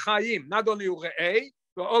B'chaim. Not only Urei,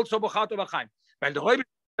 but also Bocharto B'chaim. Weil der Rebbe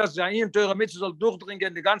das in Teure Mitzvah soll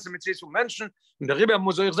durchdringen die ganze Mitzvah von Menschen und der Rebbe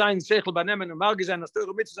muss euch sein Sechel benehmen und Margi sein, dass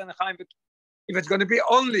Teure Mitzvah seine Chaim wird. If it's going to be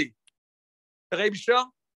only the Rebbe,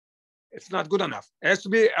 it's not good enough. It has to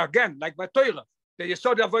be again like by Teure. The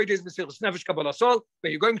Yesod avoid is Mesichus Nefesh Kabbalah Sol.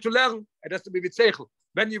 When you're going to learn, it has to be with Sechel.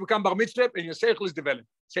 When you become Bar Mitzvah and your Sechel is developed.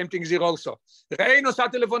 Same thing is here also. The Reino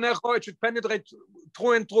Sat Telefonecho, it should penetrate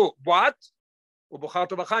through and through. What?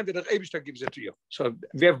 Ubocharto B'chaim, the Rebbe gives it to you. So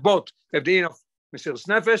we have both. We have the end of Mesichus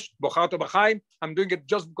Nefesh, Bocharto B'chaim. I'm doing it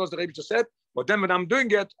just because the Rebbe said. But then when I'm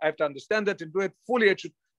doing it, I have to understand it and do it fully. It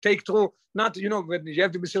should take through. Not, when you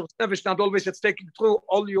have the Mesichus Nefesh, not always it's taking through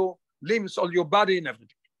all your limbs, all your body and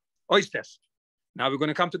everything. Oysters. Now we're going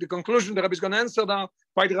to come to the conclusion. The Rabbi is going to answer now.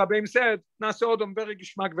 Why the Rabbi said, Nase Odom, very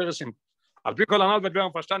geschmack, very simple. Al pi kol anal wird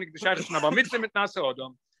werden verständig, die Scheiche schon aber mit Nase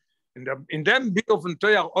Odom. In dem Bild von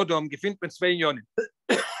Teuer Odom gefindt man zwei Unionen.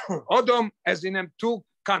 Odom as in them two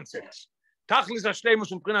concepts. Tachlis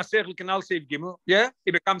Ashlemus und Prinas Sechel Kanal Seif Gimel. Yeah,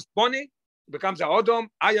 he becomes Boni, he becomes a Odom,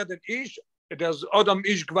 higher than Ish. There's Odom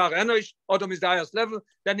Ish Gvar Enosh. Odom is the highest level.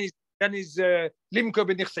 Then he's Limko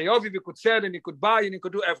ben Nichseyovi, we could sell and he could buy and he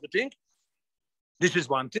could do everything. This is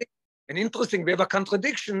one thing. And interesting, we have a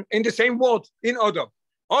contradiction in the same word, in Odom.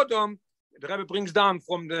 Odom, the Rebbe brings down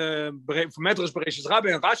from Medrash Bereshis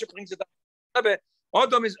Rabbi, and Rashi brings it down. Rebbe,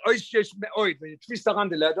 Odom is Oishesh Me'oid. When you twist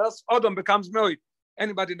around the letters, Odom becomes Me'oid.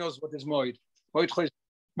 Anybody knows what is Me'oid?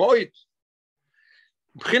 Me'oid.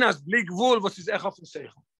 B'chinas bli gvul, what is Echa from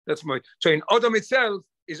Seichel. That's Me'oid. So in Odom itself,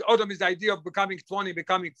 Odom is the idea of becoming 20,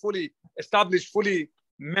 becoming fully established, fully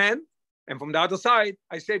man. And from the other side,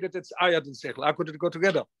 I say that it's higher than Sechel. How could it go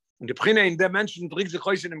together? And the Pchine in the mention brings the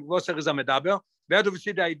question in Gvosser is a Medaber. Where do we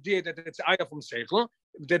see the idea that it's higher from Sechel?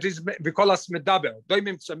 That is, we call us Medaber.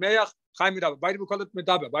 Doimim Tzemeach, Chai Medaber. Why do we call it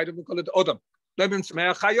Medaber? Why do we call it Odom? Doimim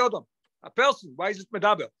Tzemeach, Chai Odom. A person. Why is it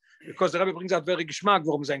Medaber? Because the Rebbe brings out very Geschmack,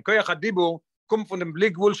 warum sein Koyach HaDibur kommt von dem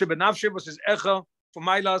Blick Wulsche Benavshe, was ist Echer von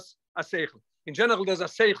Meilas a Sechel. In general, there's a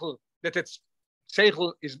Sechel, that it's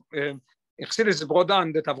Sechel is ich sehe es brought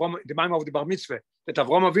down that Avram, the Maim of the Bar Mitzvah, that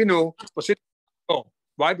Avram Avinu was it. Oh,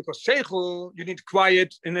 why? Because Seichel, you need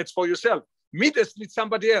quiet and it's for yourself. Midas needs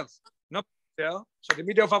somebody else, not there. So the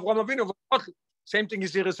midah of Avram Avinu, same thing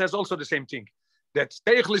is here. It says also the same thing. That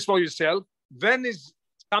Seichel is for yourself. When is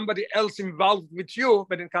somebody else involved with you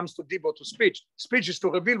when it comes to Dibo, to speech? Speech is to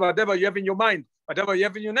reveal whatever you have in your mind, whatever you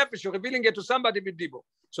have in your nefesh. You're revealing it to somebody with Dibo.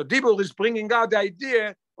 So Dibo is bringing out the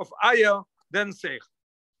idea of higher than Seichel.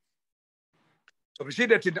 So we see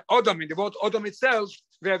that in Odom, in the word Odom itself,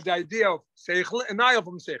 we have the idea of Seichel and higher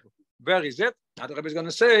from Seichel. Where is it? Now the Rebbe is going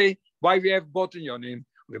to say why we have both in Yonim.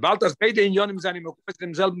 We bald as beide in Yonim zijn in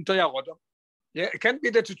demselben Teuer Odom. Yeah, it can't be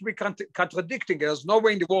that it should be contradicting. There's no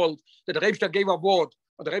way in the world that the Rebbe gave a word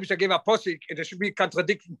or the Rebbe gave a posik and there should be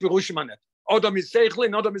contradicting Pirushim on it. Odom is Seichel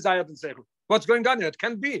and Odom is higher than Seichel. What's going on here? It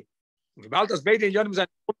can't be. We bald as beide in Yonim zijn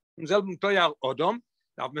in demselben Teuer Odom.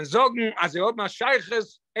 Darf man sagen, als hat man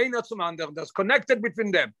Scheiches einer zum anderen, that's connected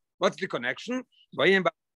between them. What's the connection? What is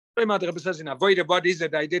the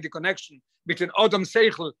idea, the connection between Odom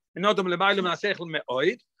Seichel and Odom Lemailum and Seichel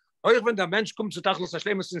Me'oid? Euch wenn der Mensch kommt zu Tachlis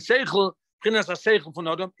Hashlemus in Seichel, Prinnas Seichel von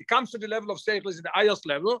Odom, he comes to the level of Seichel is in the highest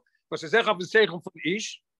level, because it's auf the Seichel von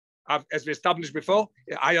Ish, as we established before,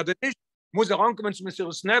 higher than Ish, muss ankommen zu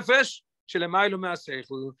Mesichus Nefesh, Shelemailum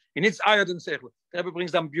Seichel. He needs higher than Seichel. The Rebbe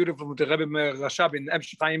brings down beautiful, the Rebbe Rashab in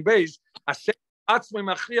Emshchayim Beis, a Seichel The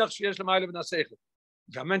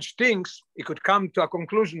Mensch thinks he could come to a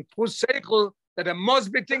conclusion through Seichel that there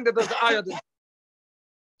must be thing that is higher than.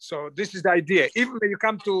 So this is the idea. Even when you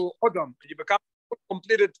come to Odom, you become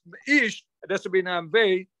completed Ish, it has to be in a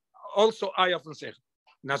way also higher from Seichel.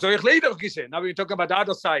 Now, so ich leider gesehen. Now we talk about the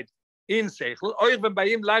other side in Seichel. Euch wenn bei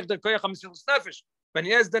ihm leicht der Koyach am Mesiras Nefesh. When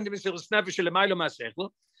he has then the Mesiras Nefesh lemailo ma Seichel,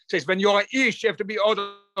 says when you're Ish, you have to be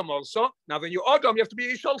Odom also. Now when you're Odom, you have to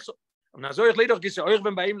be Ish also. Und so ich leider gesehen. Euch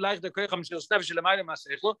wenn bei ihm leicht der Koyach am Mesiras Nefesh lemailo ma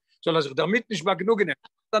Seichel, soll sich damit nicht mal genug nehmen.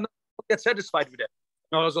 Dann get satisfied with it.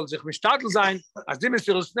 Nur soll sich mit Stadel sein, als die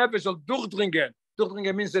Mesiras Nefesh soll durchdringen.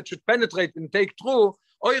 Durchdringen means that should penetrate and take through.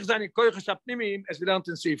 Euch seine Koyach Sapnimim, es wird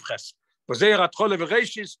intensiv. Is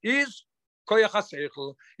Koyach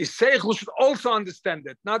HaSeichel. Seichel should also understand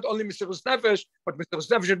it. Not only Mesiras Nefesh, but Mesiras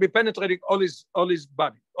Nefesh should be penetrating all his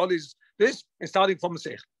body, all his this, and starting from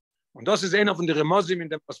Seichel. Und das ist einer von den Remosim, in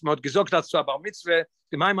dem was man gesagt hat zu Bar Mitzvah,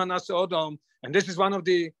 die Maiman Nase Odom, and this is one of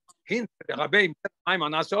the hints, the Rabbi,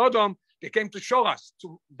 Maiman Nase Odom, they came to Shoras,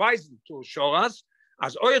 to Weisen, to Shoras,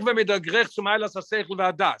 as euch wenn mit der Gerecht zum Meilas HaSeichel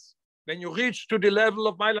v'Adas. When you reach to the level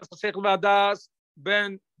of Meilas HaSeichel v'Adas,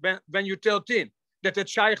 when you're 13, that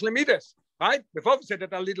it's shaykh lemidas, right? Before we said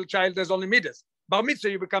that a little child has only midas. Bar mitzvah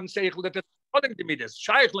you become shaykh that it's only the midas,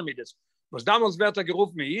 shaykh lemidas. Was damals wird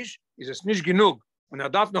gerufen ist es nicht genug. Und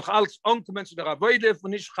darf noch als ankommen zu der Avoide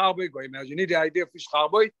von nicht Charboy goyim. You need the idea of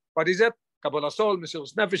Charboy. What is it? Kabbalah Sol,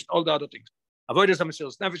 Mesiras Nefesh, all the other things. Avoide is a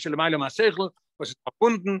Mesiras Nefesh lemailo ma Seichel, was is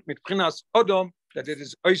verbunden mit Prinas Odom, that it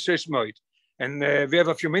is oisesh moed. And we have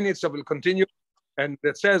a few minutes, so we'll continue. And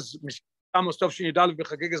it says, we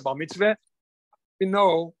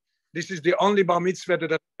know this is the only bar mitzvah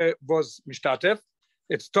that was mishtatev.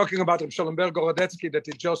 It's talking about Reb Sholem Gorodetsky that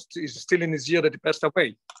he just is still in his year that he passed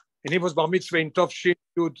away. And he was bar mitzvah in Tov Shin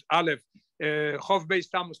Yud Aleph. Chov Beis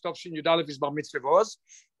Tammuz Tov Shin Yud Aleph is bar mitzvah was.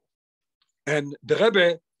 And the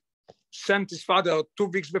Rebbe sent his father 2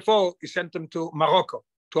 weeks before, he sent him to Morocco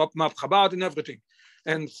to open up Chabad and everything.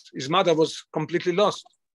 And his mother was completely lost.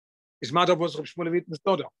 His mother was Reb Shmuel Levit's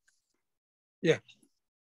daughter. Yeah.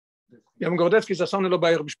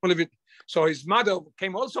 So his mother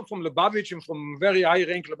came also from Lubavitch and from very high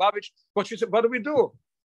rank Lubavitch. But she said, what do we do?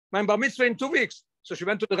 My bar mitzvah in 2 weeks. So she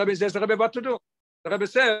went to the Rebbe and says, the Rebbe, what to do? The Rebbe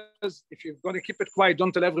says, if you're going to keep it quiet,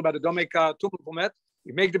 don't tell everybody, don't make a tumult from it.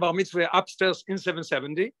 You make the bar mitzvah upstairs in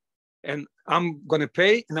 770, and I'm going to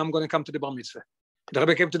pay, and I'm going to come to the bar mitzvah. The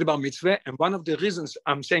Rebbe came to the bar mitzvah, and one of the reasons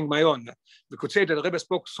I'm saying my own, we could say that the Rebbe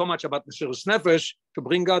spoke so much about Mesiras Nefesh to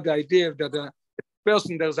bring out the idea that the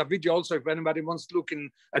person, there's a video also, if anybody wants to look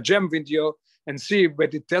in a gem video and see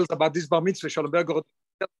what it tells about this bar mitzvah, Sholem Berger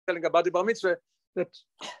telling about the bar mitzvah, that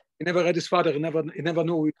he never read his father, he never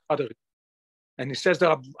knew who his father is. And he says there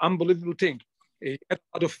are unbelievable thing. He had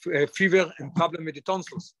a lot of fever and problem with the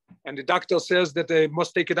tonsils. And the doctor says that they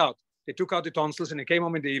must take it out. They took out the tonsils and he came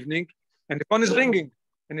home in the evening and the phone is ringing.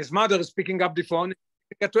 And his mother is picking up the phone.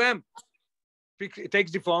 He get to him. He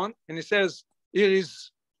takes the phone and he says, here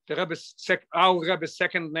is the Rebbe's our Rebbe's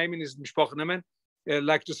second name in his Mishpochenemen.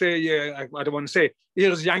 Like to say, I don't want to say,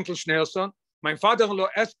 here is Yankel Schneerson. My father-in-law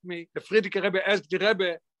asked me, the Friedrich Rebbe asked the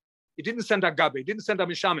Rebbe, he didn't send a Gabi, he didn't send a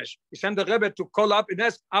Mishamesh. He sent the Rebbe to call up and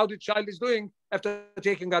ask how the child is doing after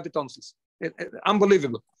taking out the tonsils.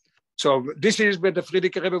 Unbelievable. So this is where the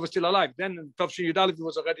Friedrich Rebbe was still alive. Then in Tovshin Yudalev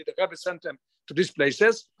was already, the Rebbe sent them to these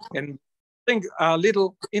places. And I think a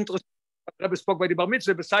little interesting, the Rebbe spoke by the Bar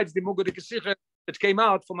Mitzvah, besides the Mugo de Sicha that came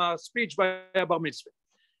out from a speech by a Bar Mitzvah.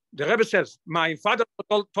 The Rebbe says, my father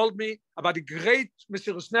told me about the great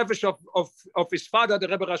Mesiras Nefesh of his father, the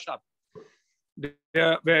Rebbe Rashab.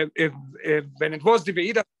 When it was the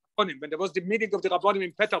Ve'ida, when there was the meeting of the Rabbanim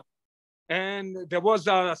in Peter, and there was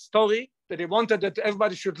a story that they wanted that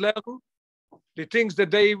everybody should learn the things that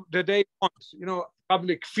they want, you know,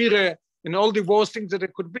 public fear and all the worst things that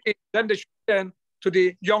it could be. Then they should learn to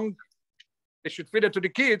the young, they should feed it to the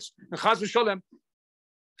kids, and Chas v'Sholem,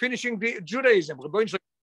 finishing the Judaism.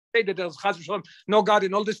 Say that there's Chas v'Sholem, no God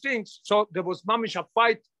in all these things. So there was mamish a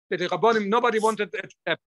fight that the Rabbanim, nobody wanted to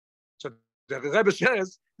accept. So the Rebbe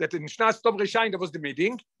says that in Shnas Tov Rishayin there was the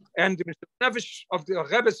meeting, and the Nefesh of the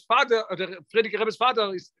Rebbe's father, or the Friedrich Rebbe's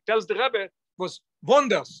father, tells the Rebbe was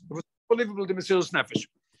wonders. It was unbelievable, the Mesiras Nefesh,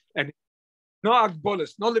 and no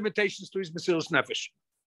agbolas, no limitations to his Mesiras Nefesh.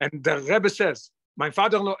 And the Rebbe says, my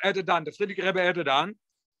father-in-law added on, the Friedrich Rebbe added on,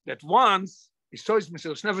 that once he saw his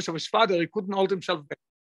Mesiras Nefesh of his father, he couldn't hold himself back.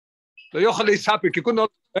 He couldn't hold.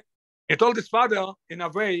 He told his father in a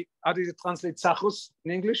way. How do you translate Zachus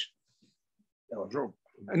in English? No, joke.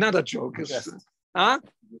 Another joke. Huh?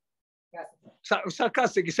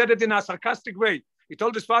 Sarcastic. He said it in a sarcastic way. He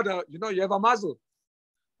told his father, you know, you have a mazel.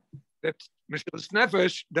 That Mesiras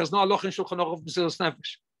Nefesh, there's no halacha in Shulchan Aruch of Mesiras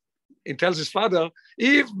Nefesh. He tells his father,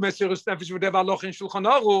 if Mesiras Nefesh would have halacha in Shulchan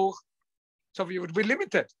Aruch, so you would be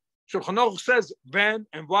limited. Shulchan Aruch says when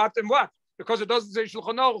and what, because it doesn't say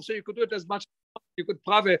Shulchan Aruch, so you could do it as much. You could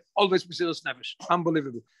probably always Mesiras Nefesh.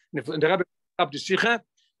 Unbelievable. And the Rabbi up the Sicha,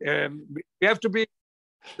 we have to be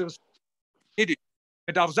needy.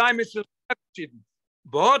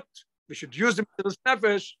 But we should use the Mesiras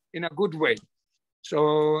Nefesh in a good way.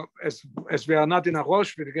 So as we are not in a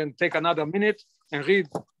rush, we can take another minute and read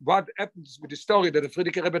what happens with the story that the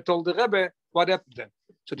Friedrich Rebbe told the Rebbe, what happened then.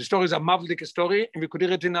 So the story is a mavlik story, and we could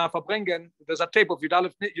hear it in a Verbringen. There's a tape of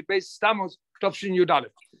Yudalef, Yudbeis Stamos, Topshin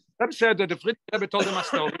Yudalef. Rebbe said that the Friedrich Rebbe told him a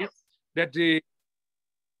story that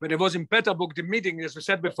when it was in Peterburg, the meeting, as we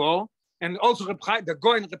said before, and also the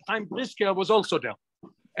Goin Reb Chaim Brisker was also there.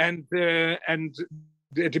 And the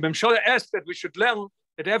Moshe asked that we should learn,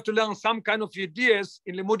 that they have to learn some kind of ideas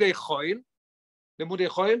in Limudei Choil. Limudei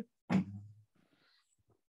Choil?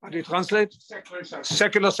 How do you translate?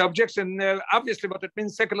 Secular subjects. And obviously what it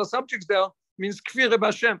means, secular subjects there, means Kfir Reb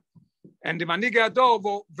Hashem. And the Manigei Ador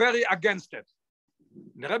were very against it.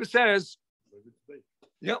 And the Rebbe says,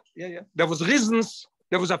 yeah. There was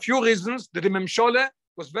a few reasons that the Moshe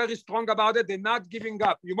was very strong about it. They're not giving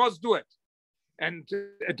up. You must do it. And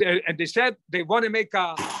they said they want to make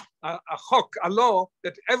a chok, a law,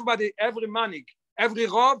 that everybody, every manik, every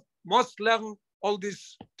rob must learn all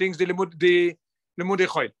these things, the Limudei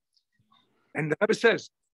Choil. And the Rebbe says,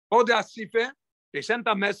 for the Asife, they sent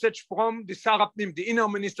a message from the Sar Apnim, the inner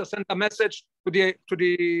minister sent a message to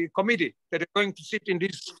the committee that they're going to sit in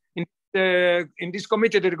this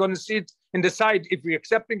committee, they're going to sit and decide if we're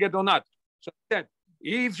accepting it or not. So he said,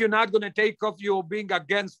 if you're not going to take off your being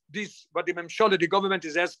against this, but the Memshola, the government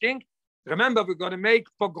is asking, remember, we're going to make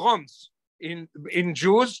pogroms in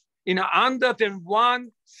Jews in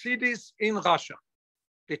 101 cities in Russia.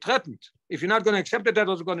 They threatened. If you're not going to accept it, that's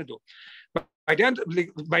what we're going to do. But by the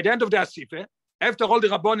end of the Asife, after all the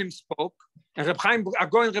Rabbonim spoke, and Reb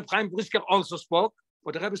Chaim Brisker also spoke,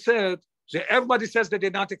 what the Rebbe said, everybody says that they're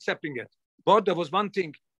not accepting it. But there was one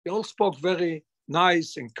thing, they all spoke very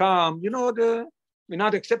nice and calm. You know, we're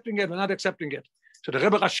not accepting it, we're not accepting it. So the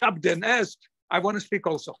Rebbe Rashab then asked, I want to speak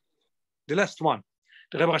also. The last one.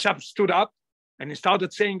 The Rebbe Rashab stood up and he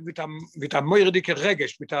started saying with a moirdike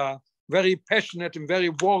regesh, with a very passionate and very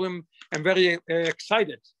warm and very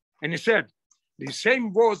excited. And he said, the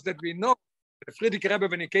same words that we know, the Friedrich Rebbe,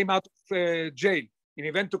 when he came out of jail, and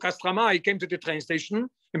he went to Kastrama, he came to the train station,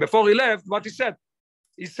 and before he left, what he said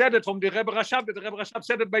it from the Rebbe Rashab, the Rebbe Rashab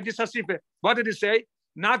said it by this Asife. What did he say?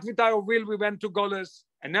 Not with our will we went to Goles,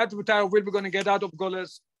 and not with our will we're going to get out of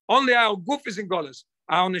Goles. Only our goof is in Goles.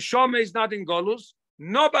 Our neshome is not in Golus.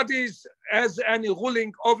 Nobody has any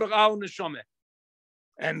ruling over our neshome.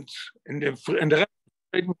 And the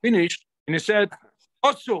Rebbe finished, and he said,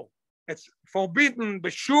 also, it's forbidden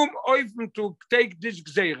b'shum oifen to take this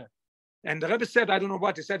gzeire. And the Rebbe said, I don't know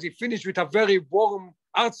what he said. He finished with a very warm,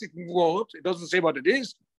 artsy word. It doesn't say what it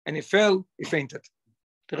is. And he fell, he fainted.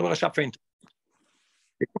 The Rebbe Rashab fainted.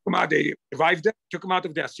 They took him out, they revived him, took him out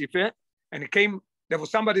of the Asife, and he came. There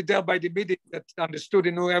was somebody there by the meeting that understood,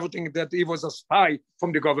 he knew everything, that he was a spy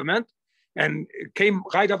from the government. And came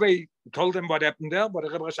right away, told them what happened there, what the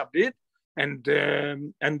Rebbe Rashab did.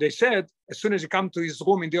 And they said, as soon as he come to his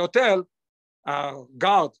room in the hotel, a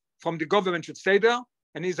guard from the government should stay there,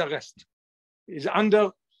 and he's arrested. He's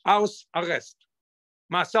under house arrest.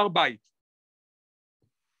 Masar Bait.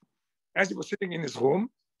 As he was sitting in his room,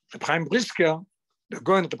 Reb Chaim Brisker, the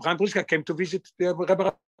Goin Reb Chaim Brisker came to visit the Rebbe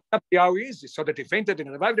Rashab, how he is. He saw that he fainted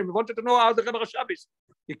and revived him. He wanted to know how the Rebbe Rashab is.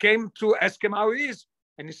 He came to ask him how he is,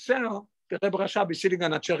 and he saw the Rebbe Rashab is sitting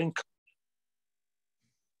on a chair in.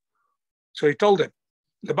 So he told him,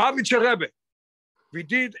 the Lubavitcher Rebbe, we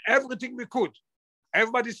did everything we could.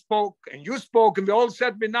 Everybody spoke, and you spoke, and we all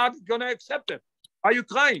said we're not going to accept it. Why are you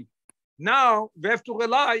crying? Now we have to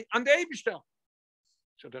rely on the Eibishter.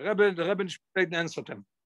 So the Rebbe didn't answer him.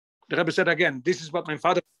 The Rebbe said again, this is what my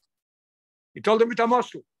father. He told him with a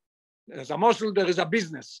moshel. There's a moshel, there is a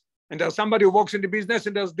business, and there's somebody who works in the business,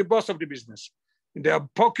 and there's the boss of the business. In their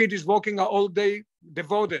pocket is working all day,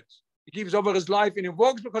 devoted. He gives over his life, and he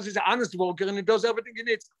works because he's an honest worker, and he does everything he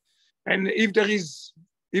needs. And if there is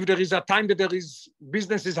a time that there is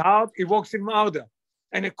business is hard, he works in harder.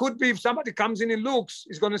 And it could be if somebody comes in and looks,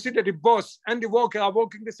 he's going to see that the boss and the worker are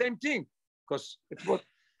working the same thing. Because it's what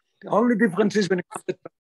the only difference is when it comes to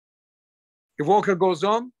the worker goes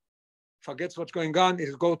home, forgets what's going on, he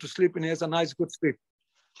goes to sleep and he has a nice, good sleep.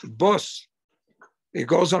 The boss, he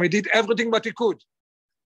goes home, he did everything what he could.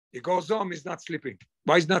 He goes home, he's not sleeping.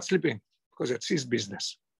 Why is not sleeping? Because it's his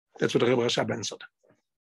business. That's what the Rebbe Rashab answered.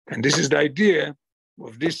 And this is the idea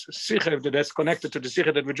of this Sicha that's connected to the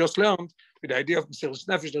Sicha that we just learned, with the idea of Mesiras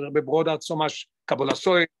Nefesh, that Rebbe brought out so much Kabbalah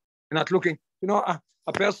Soy, not looking. You know,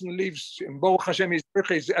 a person lives in Baruch Hashem, he's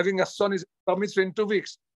having a son, is bar mitzvah in 2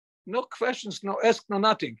 weeks. No questions, no ask, no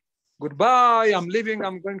nothing. Goodbye, I'm leaving,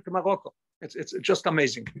 I'm going to Morocco. It's just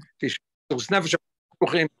amazing.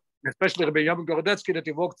 Especially Rabbi Yom Gorodetsky, that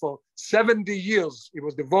he worked for 70 years. He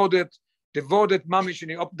was devoted mamish,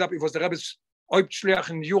 and he opened up. He was the Rebbe's Oibshliach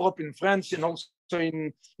in Europe, in France, and also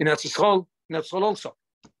in Eretz Yisrael also.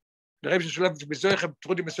 The Rebbe should be zeichet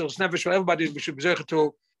through the Mesiras Nefesh for everybody. We should be zeichet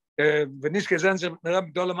to v'niske zenzer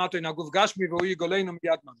Rebbe Dolamato in Aguf Gashmi v'ui goleinu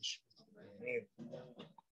miyad mamish.